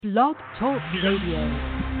Blog Talk Radio.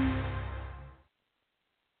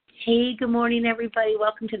 Hey, good morning, everybody.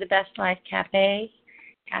 Welcome to the Best Life Cafe.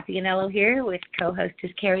 Cathy Anello here with co-hostess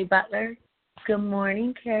Cari Butler. Good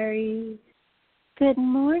morning, Cari. Good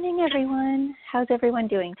morning, everyone. How's everyone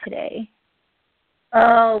doing today?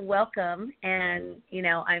 Oh, welcome. And,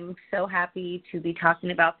 I'm so happy to be talking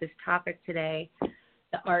about this topic today,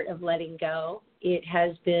 the art of letting go. It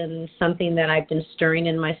has been something that I've been stirring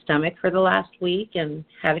in my stomach for the last week and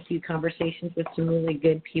had a few conversations with some really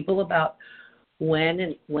good people about when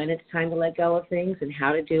it's time to let go of things and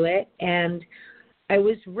how to do it. And I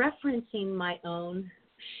was referencing my own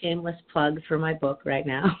shameless plug for my book right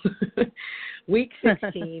now, week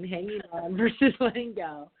 16, Hanging On versus Letting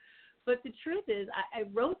Go. But the truth is, I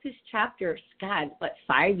wrote this chapter,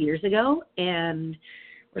 5 years ago,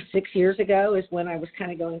 or 6 years ago is when I was kind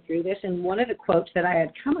of going through this. And one of the quotes that I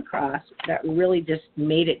had come across that really just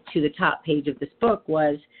made it to the top page of this book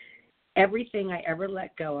was, "Everything I ever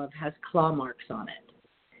let go of has claw marks on it."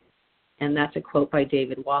 And that's a quote by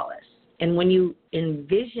David Wallace. And when you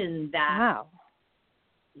envision that, wow,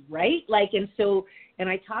 right? And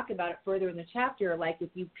I talk about it further in the chapter, like if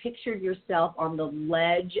you pictured yourself on the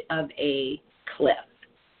ledge of a cliff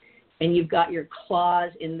and you've got your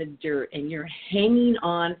claws in the dirt and you're hanging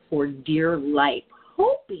on for dear life,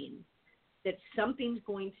 hoping that something's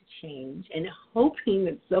going to change and hoping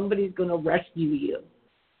that somebody's going to rescue you.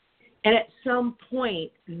 And at some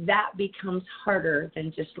point, that becomes harder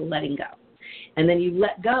than just letting go. And then you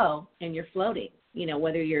let go and you're floating,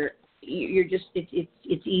 whether you're just,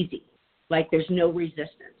 it's easy. Like there's no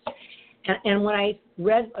resistance. And when I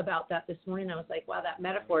read about that this morning, I was like, wow, that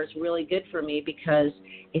metaphor is really good for me, because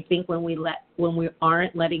I think when we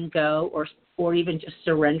aren't letting go or even just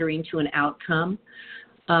surrendering to an outcome,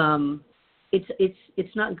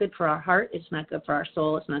 it's not good for our heart. It's not good for our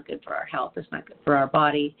soul. It's not good for our health. It's not good for our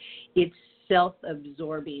body. It's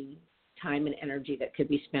self-absorbing time and energy that could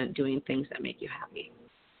be spent doing things that make you happy.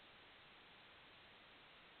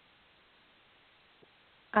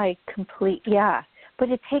 But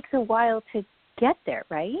it takes a while to get there,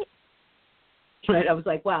 right? Right. I was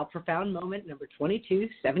like, wow, profound moment number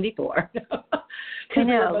 2274. I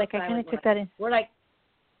know, I kind of took that in. We're like,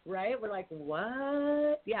 right? We're like,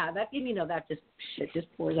 what? Yeah, that shit just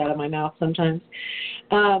pours out of my mouth sometimes.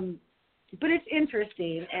 But it's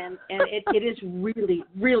interesting, and it is really,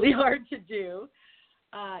 really hard to do,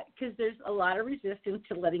 because there's a lot of resistance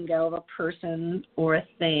to letting go of a person or a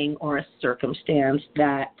thing or a circumstance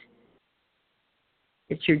that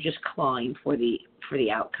you're just clawing for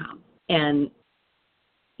the outcome. And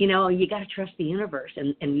you got to trust the universe,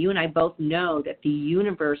 and you and I both know that the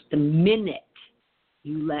universe, the minute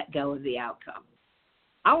you let go of the outcome.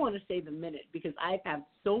 I want to say the minute, because I have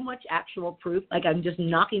so much actual proof. Like, I'm just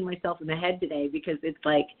knocking myself in the head today, because it's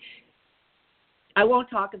like, I won't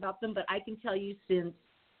talk about them, but I can tell you since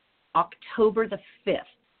October the 5th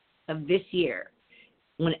of this year,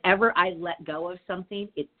 whenever I let go of something,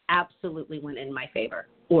 it absolutely went in my favor,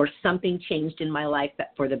 or something changed in my life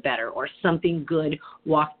for the better, or something good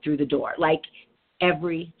walked through the door. Like,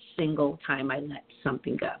 every single time I let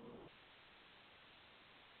something go.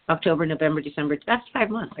 October, November, December, that's 5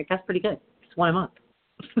 months. Like, that's pretty good. It's one a month.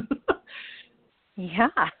 Yeah,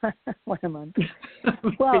 1 a month.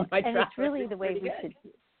 Well, and it's really the way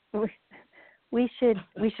we should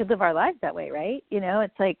live our lives that way, right?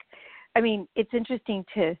 It's like, it's interesting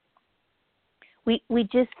we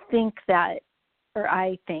just think that, or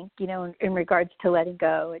I think, in regards to letting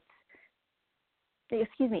go, it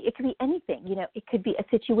could be anything, it could be a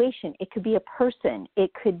situation, it could be a person,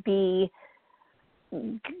 it could be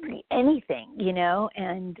anything,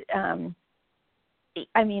 and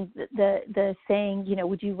the saying,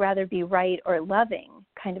 would you rather be right or loving,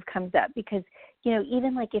 kind of comes up, because,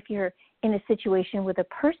 even like if you're in a situation with a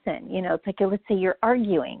person, it's like, let's say you're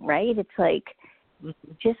arguing, right? It's like,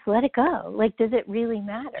 just let it go. Like, does it really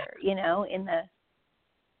matter, in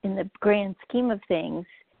the grand scheme of things?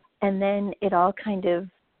 And then it all kind of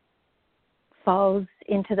falls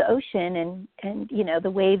into the ocean, and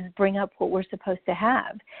the waves bring up what we're supposed to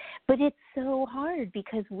have. But it's so hard,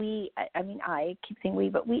 because I keep saying we,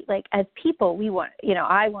 but we, like, as people, we want,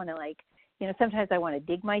 I want to, like, sometimes I want to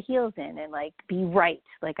dig my heels in and, like, be right.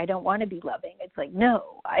 Like, I don't want to be loving. It's like,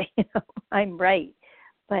 no, I'm right.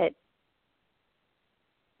 But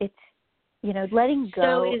it's, letting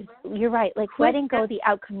go, you're right, like, letting go of the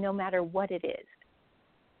outcome no matter what it is.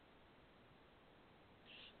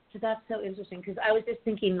 So that's so interesting, because I was just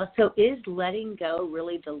thinking, so is letting go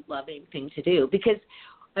really the loving thing to do? Because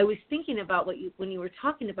I was thinking about when you were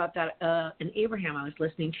talking about that in Abraham I was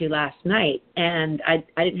listening to last night, and I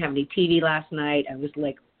didn't have any TV last night. I was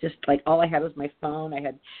like just like all I had was my phone. I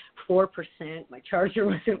had 4%. My charger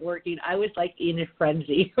wasn't working. I was like in a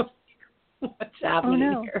frenzy. What's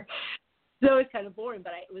happening here? So it's kind of boring,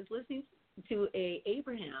 but I was listening to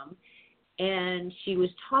Abraham, and she was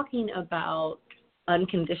talking about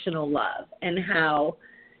unconditional love and how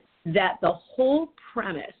that the whole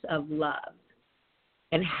premise of love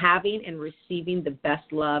and having and receiving the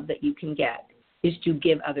best love that you can get is to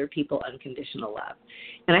give other people unconditional love.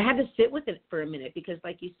 And I had to sit with it for a minute because,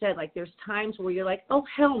 like you said, like there's times where you're like, oh,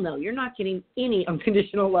 hell no, you're not getting any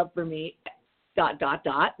unconditional love from me, ...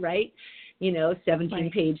 right?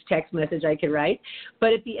 17-page text message I could write.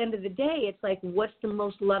 But at the end of the day, it's like, what's the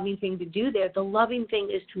most loving thing to do there? The loving thing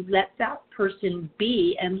is to let that person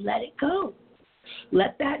be and let it go.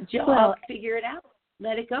 Let that job figure it out.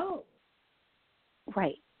 Let it go.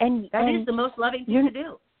 Right. That is the most loving thing to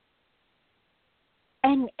do.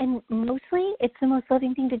 And mostly it's the most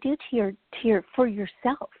loving thing to do for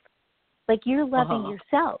yourself. Like you're loving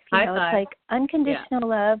yourself. It's like unconditional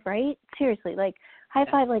love, right? Seriously, like high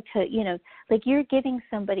five, like like you're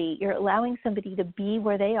you're allowing somebody to be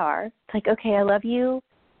where they are. It's like, okay, I love you,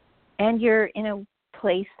 and you're in a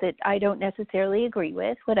place that I don't necessarily agree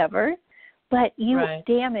with, whatever. But you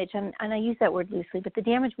damage, and I use that word loosely, but the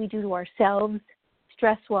damage we do to ourselves,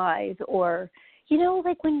 stress-wise, or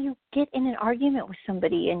like when you get in an argument with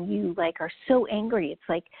somebody and you like are so angry, it's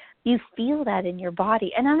like you feel that in your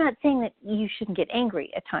body. And I'm not saying that you shouldn't get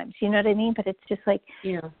angry at times, you know what I mean? But it's just like,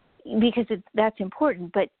 because that's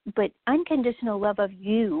important. But unconditional love of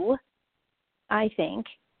you, I think,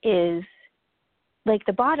 is like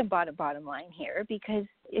the bottom line here, because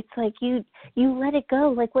it's like you let it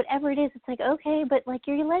go, like whatever it is. It's like, okay, but like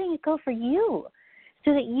you're letting it go for you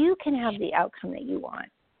so that you can have the outcome that you want.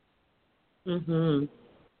 Mhm.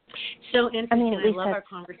 So interesting. I love our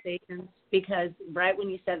conversations because right when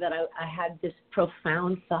you said that, I had this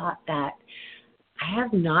profound thought that I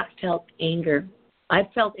have not felt anger.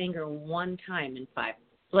 I've felt anger one time in 5.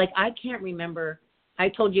 Like I can't remember. I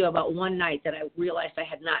told you about one night that I realized I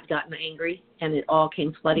had not gotten angry and it all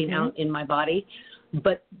came flooding out in my body,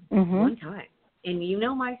 but one time. And you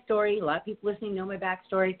know my story. A lot of people listening know my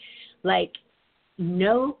backstory. Like,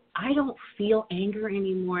 no, I don't feel anger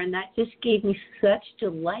anymore, and that just gave me such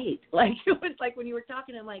delight. Like, it was like when you were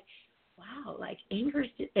talking, I'm like, wow, like anger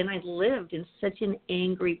is just, and I lived in such an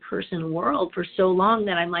angry person world for so long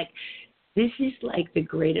that I'm like, this is like the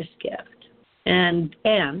greatest gift. And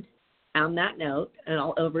on that note, and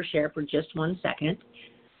I'll overshare for just 1 second,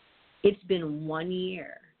 it's been 1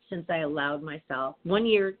 year since I allowed myself, 1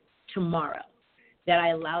 year tomorrow, that I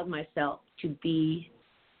allowed myself to be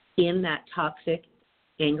in that toxic,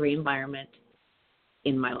 angry environment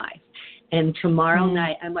in my life. And tomorrow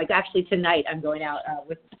night, I'm like, actually tonight, I'm going out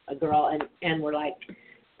with a girl, and we're like,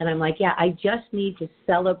 and I'm like, yeah, I just need to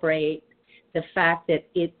celebrate the fact that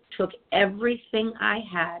it took everything I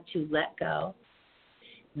had to let go.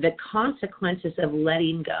 The consequences of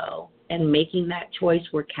letting go and making that choice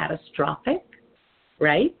were catastrophic,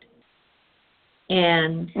 right?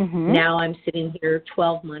 And now I'm sitting here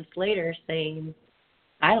 12 months later saying,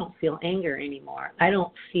 I don't feel anger anymore. I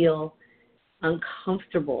don't feel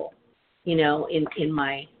uncomfortable, in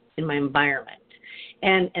my environment.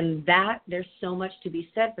 And that there's so much to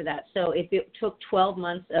be said for that. So if it took 12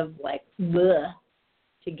 months of like bleh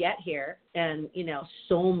to get here, and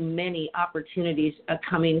so many opportunities are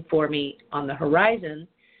coming for me on the horizon,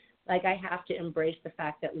 like I have to embrace the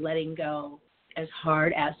fact that letting go, as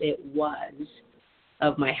hard as it was,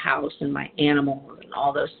 of my house and my animals and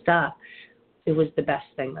all those stuff, it was the best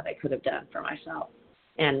thing that I could have done for myself.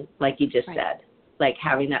 And like you just said, like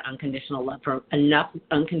having that enough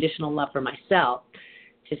unconditional love for myself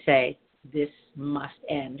to say, this must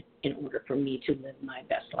end in order for me to live my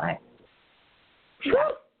best life.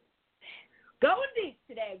 Woo! Going deep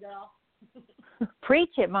today, girl.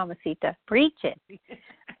 Preach it, Mamacita. Preach it.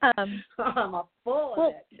 I'm full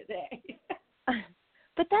of it today.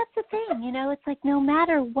 But that's the thing, it's like no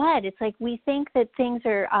matter what, it's like we think that things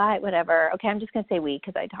are, whatever. Okay, I'm just going to say we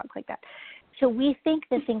because I talk like that. So we think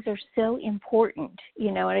that things are so important,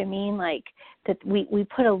 you know what I mean? Like that we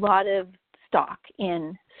put a lot of stock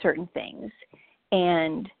in certain things.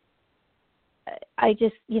 And I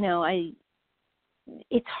just,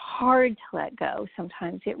 it's hard to let go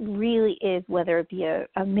sometimes. It really is, whether it be a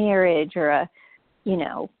marriage or a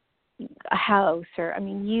house or,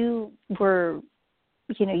 you were,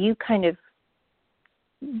 you kind of,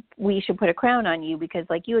 we should put a crown on you because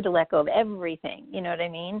like you had to let go of everything, you know what I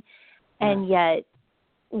mean? And yet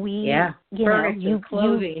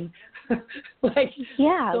clothing. like like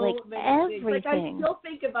everything. Like I still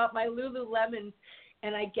think about my Lululemon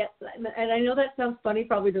And I know that sounds funny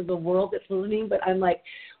probably to the world that's listening, but I'm like,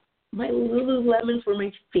 my Lululemons were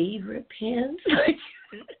my favorite pants.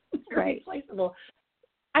 They're replaceable.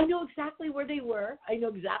 I know exactly where they were. I know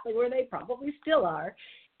exactly where they probably still are.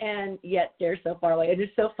 And yet they're so far away. It is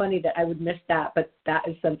so funny that I would miss that, but that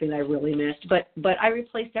is something I really missed. But I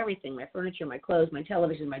replaced everything, my furniture, my clothes, my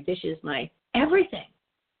television, my dishes, my everything.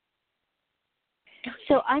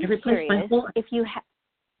 So I'm curious if you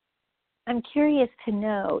I'm curious to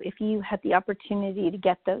know if you had the opportunity to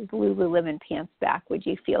get those Lululemon pants back, would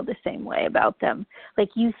you feel the same way about them? Like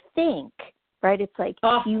you think, right? It's like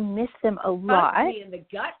you miss them a lot. Me in the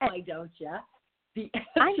gut, why don't you? The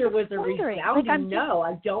answer was a resounding no.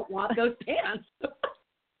 I don't want those pants.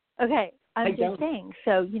 Okay, I'm just saying.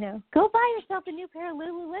 So, go buy yourself a new pair of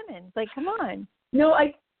Lululemon. Like, come on. No,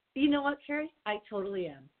 you know what, Carrie? I totally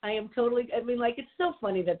am. It's so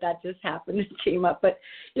funny that just happened and came up. But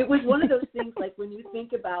it was one of those things, like when you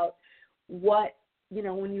think about what,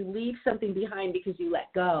 when you leave something behind because you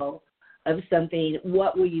let go of something,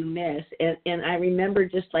 what will you miss? And I remember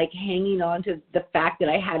just like hanging on to the fact that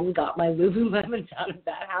I hadn't got my Lululemons out of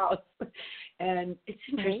that house. And it's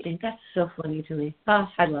interesting. That's so funny to me. Oh,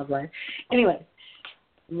 I love life. Anyway,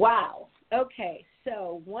 wow. Okay,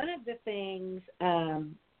 so one of the things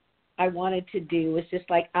I wanted to do was just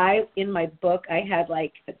like in my book, I had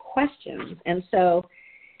like the questions. And so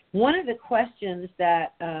one of the questions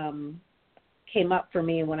that came up for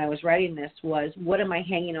me when I was writing this was, what am I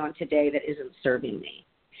hanging on today that isn't serving me?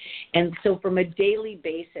 And so from a daily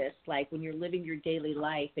basis, like when you're living your daily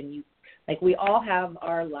life and we all have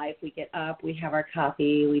our life, we get up, we have our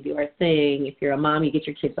coffee, we do our thing. If you're a mom, you get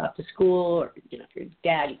your kids off to school, or, if you're a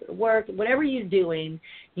dad, you go to work. Whatever you're doing,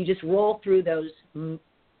 you just roll through those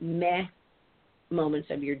meh moments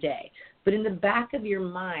of your day. But in the back of your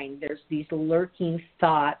mind, there's these lurking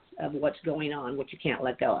thoughts of what's going on, which you can't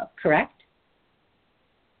let go of, correct?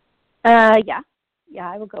 Yeah,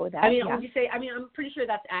 I will go with that. Would you say, I'm pretty sure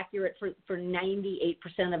that's accurate for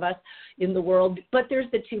 98% of us in the world, but there's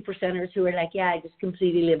the 2%ers who are like, I just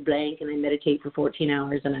completely live blank and I meditate for 14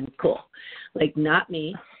 hours and I'm cool. Like, not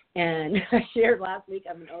me. And I shared last week,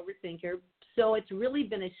 I'm an overthinker. So it's really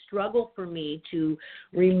been a struggle for me to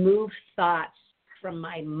remove thoughts from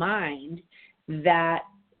my mind that,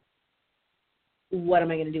 what am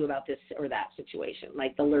I going to do about this or that situation?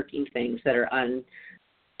 Like the lurking things that are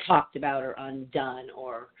talked about or undone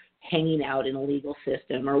or hanging out in a legal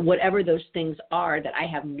system or whatever those things are that I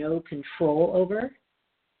have no control over.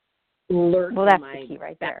 Well, that's the key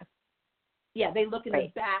right there. Yeah, they look in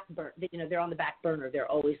the back burner. They're on the back burner. They're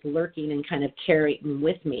always lurking and kind of carrying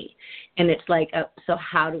with me. And it's like, so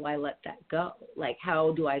how do I let that go? Like,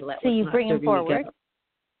 how do I let So you bring it forward? Go?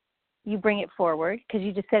 You bring it forward because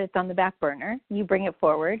you just said it's on the back burner. You bring it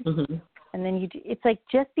forward. Mm-hmm. And then it's like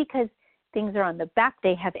just because things are on the back,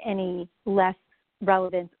 they have any less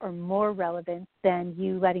relevance or more relevance than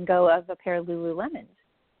you letting go of a pair of Lululemons.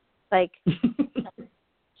 Like,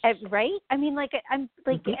 right?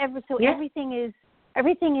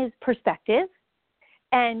 Everything is perspective.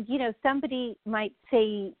 And, somebody might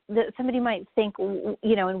think,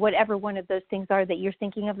 and whatever one of those things are that you're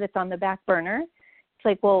thinking of that's on the back burner, it's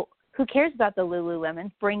like, well, who cares about the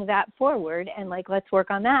Lululemons? Bring that forward and let's work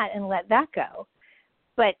on that and let that go.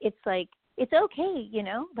 But it's like, it's okay,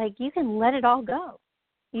 you can let it all go.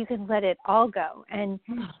 You can let it all go. And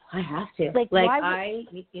I have to.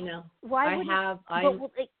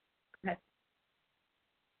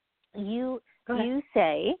 You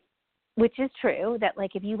say, which is true, that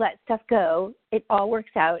if you let stuff go, it all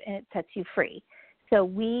works out and it sets you free. So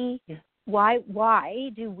why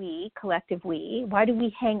do we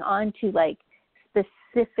hang on to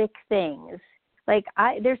specific things?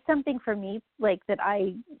 There's something for me, that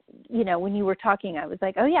when you were talking, I was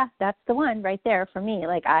like, oh yeah, that's the one right there for me.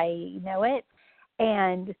 I know it.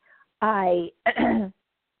 And I,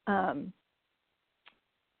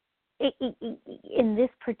 in this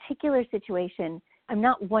particular situation, I'm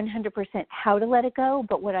not 100% how to let it go,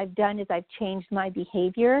 but what I've done is I've changed my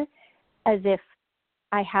behavior as if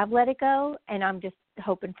I have let it go, and I'm just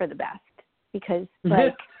hoping for the best because,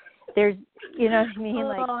 there's, you know what I mean?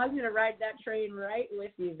 I'm going to ride that train right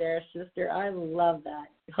with you there, sister. I love that.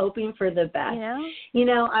 Hoping for the best.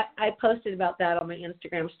 I posted about that on my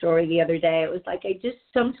Instagram story the other day. It was like,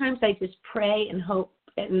 sometimes I just pray and hope,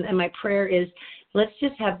 and my prayer is, let's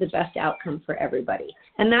just have the best outcome for everybody.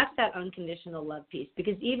 And that's that unconditional love piece.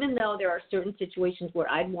 Because even though there are certain situations where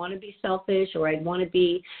I'd want to be selfish or I'd want to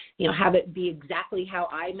be, have it be exactly how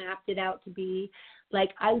I mapped it out to be,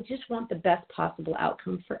 I just want the best possible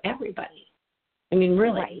outcome for everybody.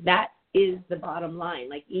 Really, that is the bottom line.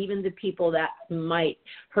 Like, even the people that might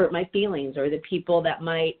hurt my feelings, or the people that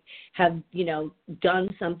might have, done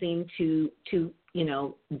something to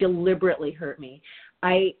deliberately hurt me,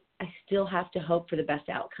 I still have to hope for the best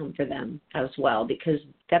outcome for them as well, because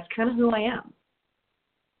that's kind of who I am.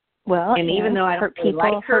 Well, and even though I don't really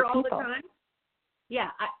like her all the time. Yeah.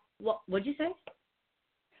 What'd you say?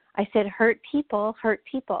 I said hurt people hurt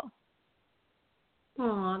people.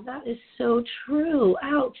 Oh, that is so true.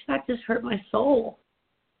 Ouch, that just hurt my soul.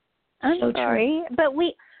 I'm sorry.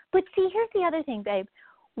 True. But see, here's the other thing, babe.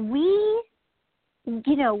 We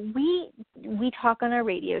talk on our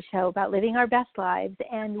radio show about living our best lives,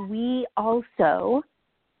 and we also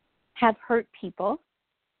have hurt people,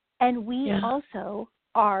 and we also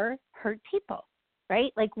are hurt people,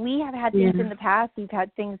 right? Like, we have had things in the past, we've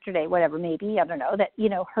had things today, whatever, maybe, I don't know, that,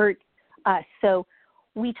 hurt us. So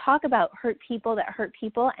we talk about hurt people that hurt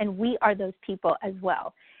people, and we are those people as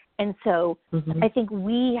well. And so I think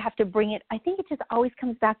we have to bring it, I think it just always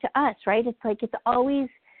comes back to us, right? It's like, it's always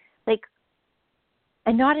like,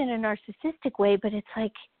 and not in a narcissistic way, but it's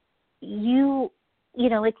like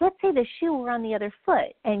like, let's say the shoe were on the other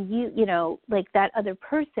foot, and like, that other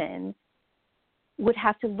person would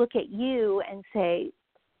have to look at you and say,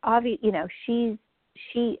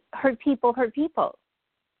 she hurt people.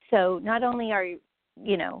 So not only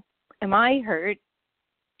am I hurt,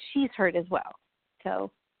 she's hurt as well.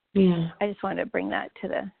 So I just wanted to bring that to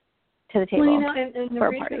the table. Well, and the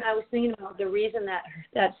reason I was thinking about, the reason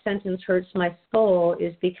that sentence hurts my soul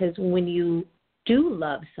is because when you do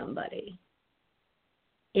love somebody,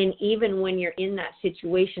 and even when you're in that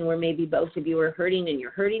situation where maybe both of you are hurting and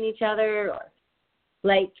you're hurting each other, or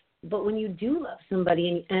like, but when you do love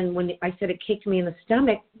somebody, and when I said it kicked me in the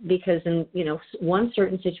stomach, because in one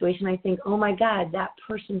certain situation I think, oh my God, that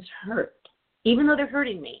person's hurt, even though they're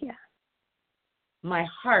hurting me. Yeah. My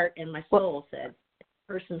heart and my soul said,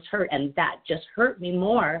 person's hurt, and that just hurt me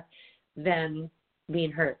more than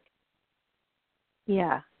being hurt.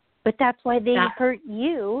 Yeah, but that's why they hurt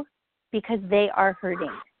you, because they are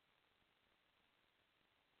hurting.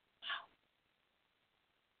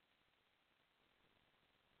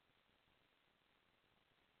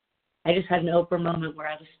 I just had an Oprah moment where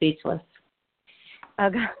I was speechless.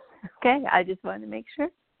 Okay, I just wanted to make sure.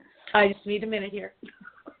 I just need a minute here.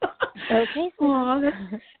 Okay. Oh, that's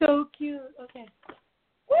so cute. Okay.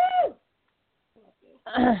 Woo!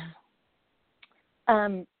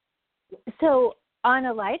 So on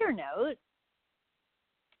a lighter note,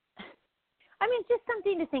 I mean, just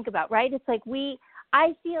something to think about, right? It's like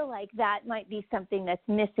I feel like that might be something that's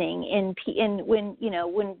missing in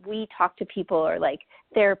when we talk to people, or like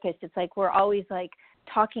therapists. It's like we're always like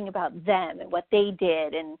talking about them and what they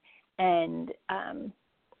did, and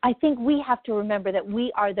I think we have to remember that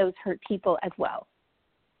we are those hurt people as well.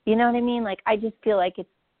 You know what I mean? Like, I just feel like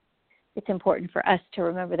it's important for us to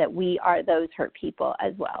remember that we are those hurt people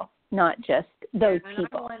as well, not just those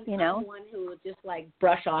people. I'm one who will just like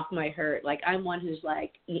brush off my hurt. Like, I'm one who's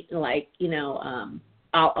like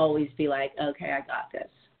I'll always be like, okay, I got this.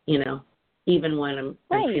 Even when I'm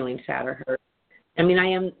feeling sad or hurt. I mean, I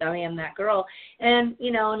am that girl. And,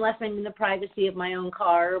 unless I'm in the privacy of my own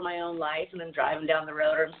car or my own life, and I'm driving down the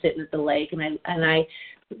road, or I'm sitting at the lake, and I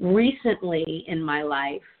recently in my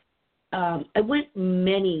life, I went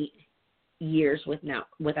many years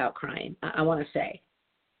without crying. I want to say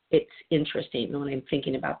it's interesting when I'm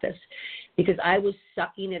thinking about this, because I was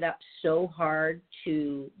sucking it up so hard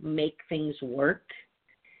to make things work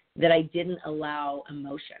that I didn't allow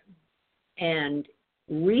emotion. And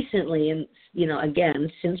recently, and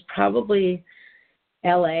again, since probably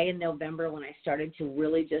LA in November, when I started to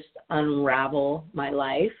really just unravel my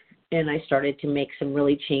life, and I started to make some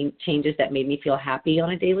really changes that made me feel happy on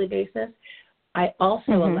a daily basis, I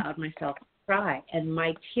also allowed myself to cry. And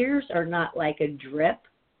my tears are not like a drip,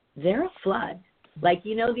 they're a flood. Like,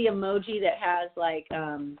 the emoji that has like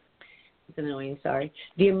it's annoying, sorry.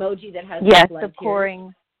 The emoji that has the pouring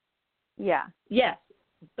tears. Yeah. Yes.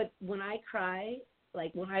 But when I cry,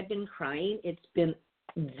 like when I've been crying, it's been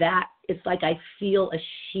that, it's like I feel a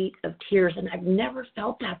sheet of tears, and I've never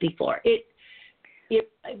felt that before. It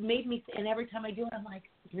made me, and every time I do it, I'm like,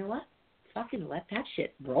 you know what? Fucking let that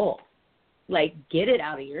shit roll. Like, get it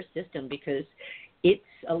out of your system, because it's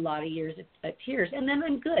a lot of years of tears. And then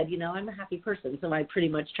I'm good. I'm a happy person, so I pretty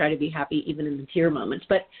much try to be happy even in the tear moments.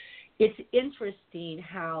 But it's interesting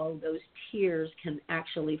how those tears can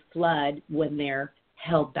actually flood when they're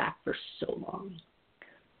held back for so long.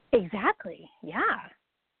 Exactly. Yeah.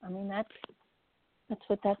 I mean, that's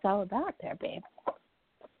what that's all about there, babe.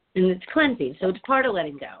 And it's cleansing, so it's part of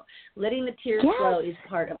letting go. Letting the tears flow is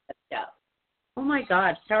part of letting go. Oh my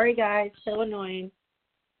God. Sorry, guys. So annoying.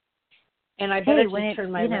 And I better just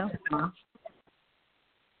turn my ringer off.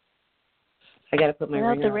 I got to put my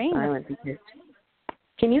ringer on silent.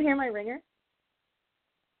 Can you hear my ringer?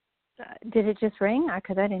 Did it just ring?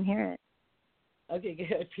 Because I didn't hear it. Okay,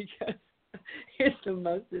 good. Because it's the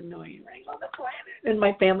most annoying ring on the planet. And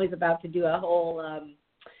my family's about to do a whole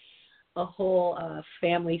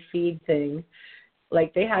family feed thing.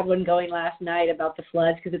 Like they had one going last night about the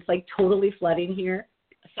floods because it's like totally flooding here.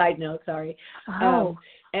 Side note, sorry. Oh.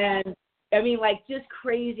 And I mean, like just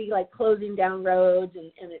crazy, like closing down roads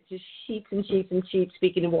and it just sheets and sheets and sheets,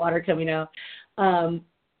 speaking of water coming out. And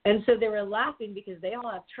so they were laughing because they all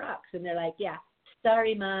have trucks and they're like, yeah,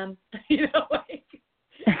 sorry, Mom. You know, like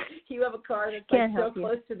you have a car that's like so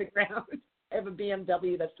close to the ground. I have a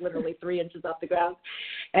BMW that's literally 3 inches off the ground.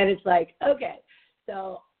 And it's like, okay,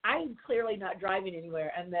 so I'm clearly not driving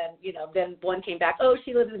anywhere. And then, then one came back, oh,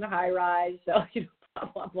 she lives in a high rise. So, blah,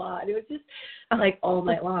 blah, blah. And it was just like all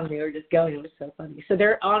night long. They were just going. It was so funny. So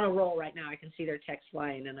they're on a roll right now. I can see their text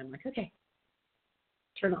flying. And I'm like, okay,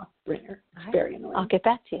 turn off ringer. It's very annoying. I'll get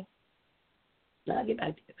back to you. I'll get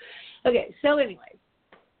back to you. Okay, so anyway,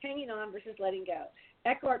 hanging on versus letting go.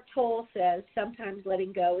 Eckhart Tolle says sometimes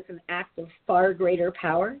letting go is an act of far greater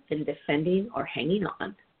power than defending or hanging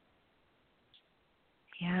on.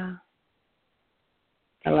 Yeah.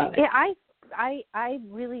 I love it. Yeah, I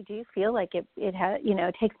really do feel like it has,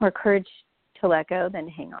 it takes more courage to let go than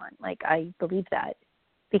hang on. Like I believe that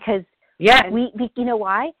because we you know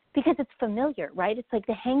why? Because it's familiar, right? It's like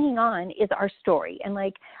the hanging on is our story. And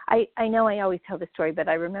like, I know I always tell the story, but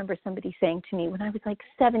I remember somebody saying to me when I was like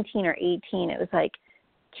 17 or 18, it was like,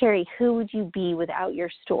 Cari, who would you be without your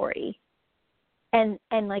story? And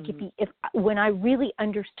like, if when I really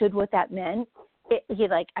understood what that meant,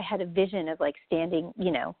 I had a vision of like standing,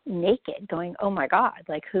 naked going, oh my God,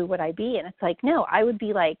 like who would I be? And it's like, no, I would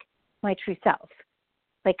be like my true self.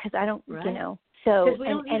 Like, cause I don't, so,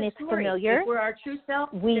 and it's familiar. If we're our true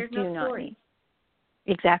self, we do not need.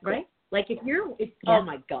 Exactly. Right? Like oh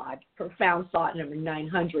my God, profound thought number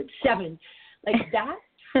 907. Like that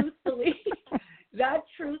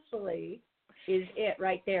truthfully is it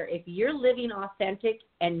right there. If you're living authentic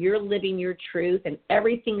and you're living your truth and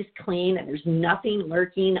everything's clean and there's nothing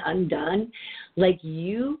lurking undone, like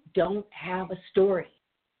you don't have a story.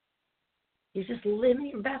 You're just living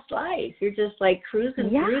your best life. You're just like cruising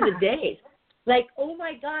through the days. Like, oh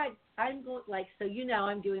my God, I'm going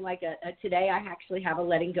I'm doing like today I actually have a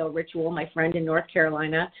letting go ritual. My friend in North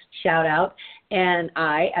Carolina, shout out, and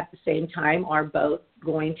I at the same time are both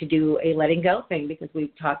going to do a letting go thing because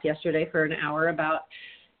we talked yesterday for an hour about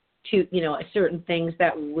certain things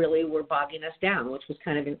that really were bogging us down, which was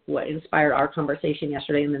kind of what inspired our conversation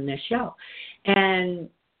yesterday and then this show. And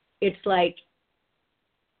it's like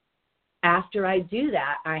after I do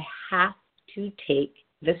that, I have to take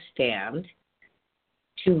the stand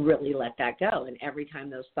to really let that go. And every time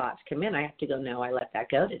those thoughts come in, I have to go, no, I let that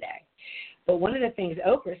go today. But one of the things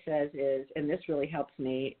Oprah says is, and this really helps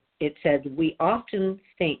me, it says, we often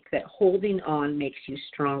think that holding on makes you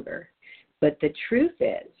stronger. But the truth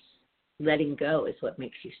is, letting go is what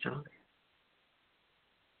makes you stronger.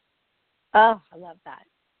 Oh, I love that.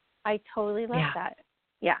 I totally love that.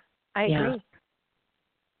 Yeah, I agree.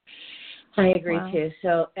 I agree too.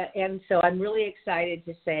 So I'm really excited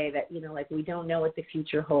to say that, we don't know what the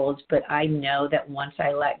future holds, but I know that once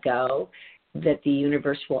I let go, that the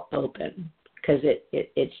universe will open because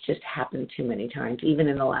it's just happened too many times. Even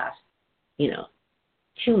in the last, 2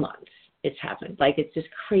 months, it's happened. Like, it's just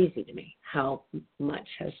crazy to me how much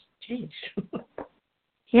has changed.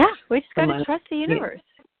 Yeah, we just got to trust the universe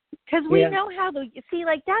because we know how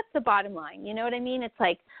that's the bottom line. You know what I mean? It's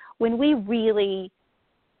like when we really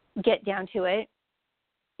get down to it,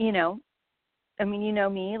 me,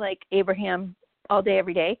 like Abraham all day,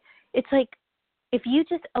 every day. It's like, if you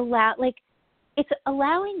just allow, it's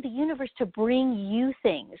allowing the universe to bring you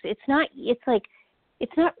things. It's not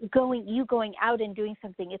going out and doing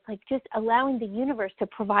something. It's like just allowing the universe to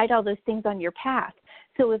provide all those things on your path.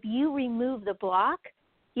 So if you remove the block,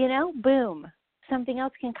 boom, something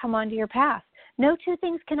else can come onto your path. No two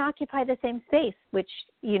things can occupy the same space, which,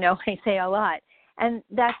 I say a lot. And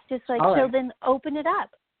that's just like, so then open it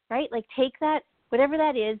up, right? Like take that, whatever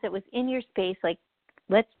that is that was in your space, like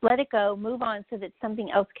let's let it go, move on so that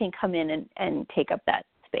something else can come in and take up that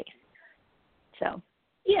space. So.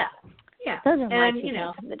 Yeah. Those are my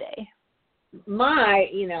teachings of the day. My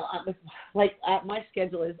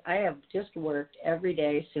schedule is I have just worked every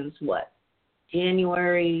day since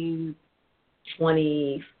January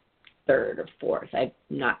 23rd or 4th. I've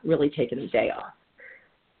not really taken a day off.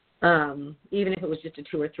 even if it was just a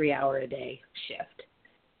 2 or 3 hour a day shift.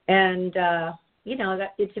 And,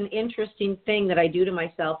 that it's an interesting thing that I do to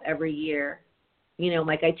myself every year.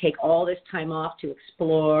 Like I take all this time off to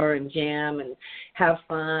explore and jam and have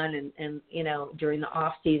fun and during the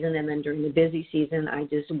off season, and then during the busy season, I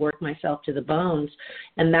just work myself to the bones.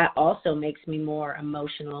 And that also makes me more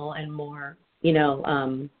emotional and more,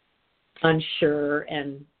 unsure,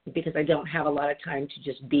 and because I don't have a lot of time to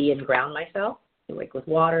just be and ground myself, like with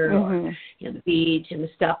water or the beach and the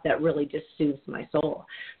stuff that really just soothes my soul.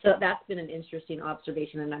 So that's been an interesting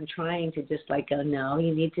observation, and I'm trying to just like go, no,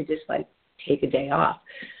 you need to just like take a day off.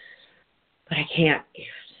 But I can't,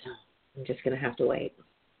 so I'm just going to have to wait.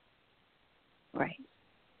 Right.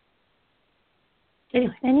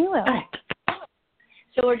 Anyway. And you will. All right.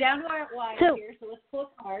 So we're down to our wire here, so let's pull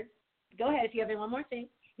a card. Go ahead if you have one more thing.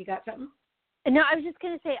 You got something? No, I was just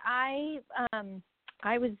going to say I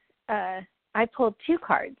pulled 2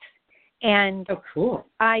 cards, and oh, cool.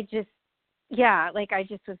 I just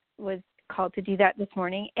was called to do that this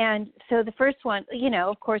morning. And so the first one,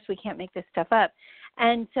 of course we can't make this stuff up.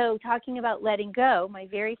 And so talking about letting go,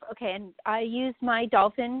 and I used my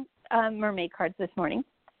dolphin mermaid cards this morning.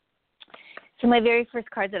 So my very first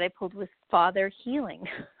card that I pulled was Father Healing.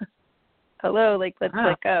 Hello, let's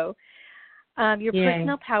let go. Your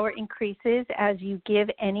personal power increases as you give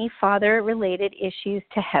any father-related issues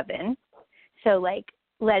to heaven. So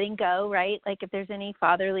letting go, right? Like if there's any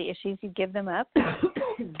fatherly issues, you give them up.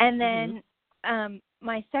 And then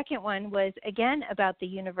my second one was, again, about the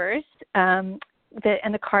universe. And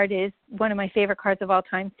the card is one of my favorite cards of all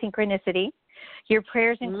time, Synchronicity. Your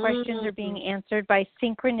prayers and questions are being answered by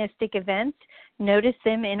synchronistic events. Notice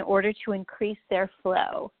them in order to increase their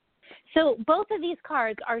flow. So both of these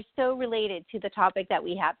cards are so related to the topic that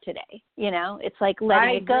we have today. It's like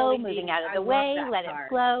letting it go, moving out of the way, let it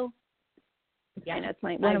flow. Yeah, and it's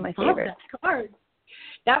one of my favorites. That card.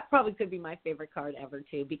 That probably could be my favorite card ever,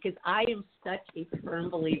 too, because I am such a firm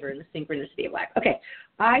believer in the synchronicity of life. Okay,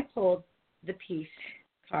 I pulled the Peace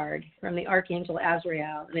card from the Archangel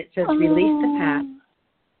Azrael, and it says, release the past.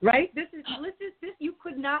 Right? This you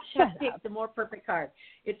could not have picked the more perfect card.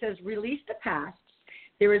 It says, release the past.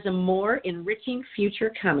 There is a more enriching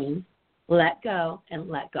future coming. Let go and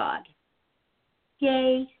let God.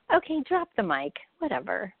 Yay. Okay, drop the mic,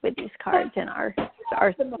 whatever, with these cards in our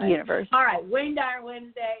universe. All right, Wayne Dyer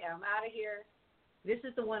Wednesday, I'm out of here. This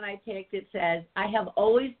is the one I picked. It says, I have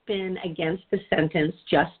always been against the sentence,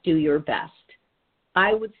 just do your best.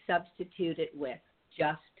 I would substitute it with,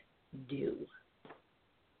 just do.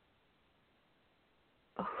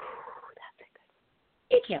 Oh, that's a good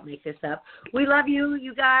one. You can't make this up. We love you,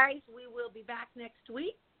 you guys. We will be back next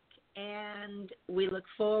week, and we look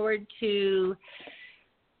forward to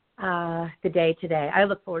the day today. I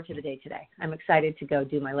look forward to the day today. I'm excited to go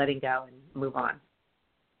do my letting go and move on.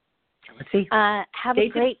 Let's see. Have a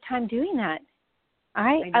great time doing that. All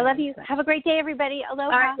right. I love you. Have a great day, everybody.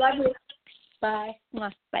 Aloha. All right. Love you. Bye.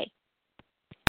 Bye.